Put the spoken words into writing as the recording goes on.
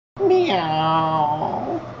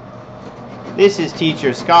Meow. This is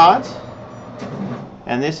Teacher Scott.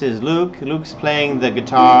 And this is Luke. Luke's playing the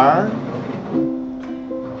guitar.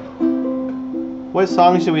 What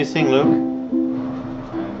song should we sing, Luke? I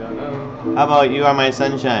don't know. How about You Are My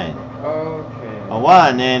Sunshine? Okay. A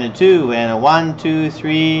 1 and a 2 and a 1, 2,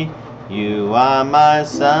 3. You are my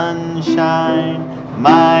sunshine,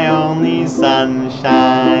 my only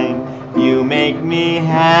sunshine. You make me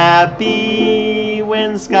happy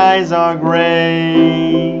when skies are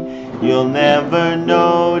gray. You'll never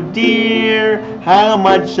know, dear, how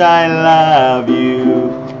much I love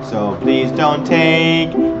you. So please don't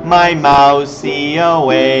take my mousey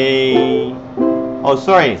away. Oh,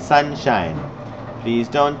 sorry, sunshine. Please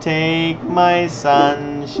don't take my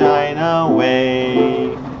sunshine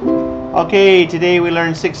away. Okay, today we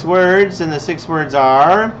learned 6 words, and the 6 words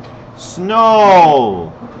are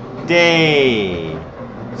snow, day,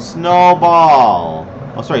 snowball,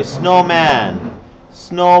 oh sorry, snowman,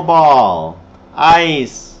 snowball,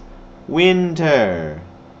 ice, winter.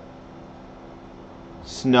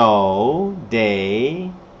 Snow,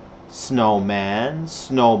 day, snowman,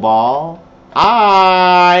 snowball,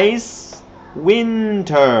 ice,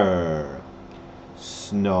 winter.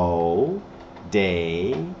 Snow,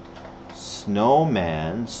 day,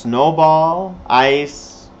 snowman, snowball,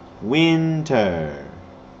 ice, winter.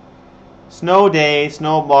 Snow day,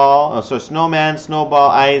 snowball, oh, so snowman, snowball,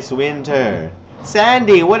 ice, winter.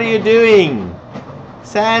 Sandy, what are you doing?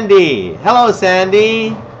 Sandy, hello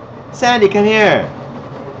Sandy. Sandy, come here.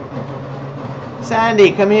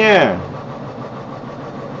 Sandy, come here.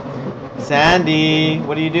 Sandy,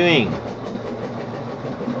 what are you doing?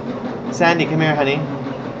 Sandy, come here, honey.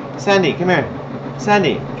 Sandy, come here.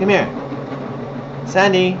 Sandy, come here.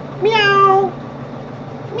 Sandy, meow.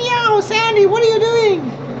 Meow, Sandy, what are you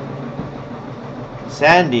doing?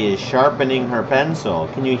 Sandy is sharpening her pencil.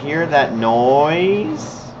 Can you hear that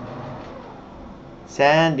noise?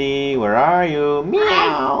 Sandy, where are you?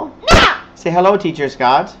 Meow. Say hello, Teacher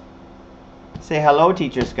Scott. Say hello,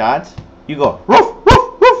 Teacher Scott. You go, roof,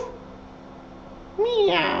 roof, roof.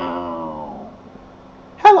 Meow.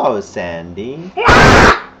 Hello, Sandy.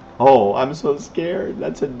 Oh, I'm so scared.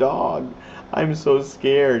 That's a dog. I'm so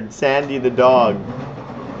scared. Sandy the dog.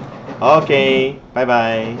 Okay,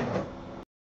 bye-bye.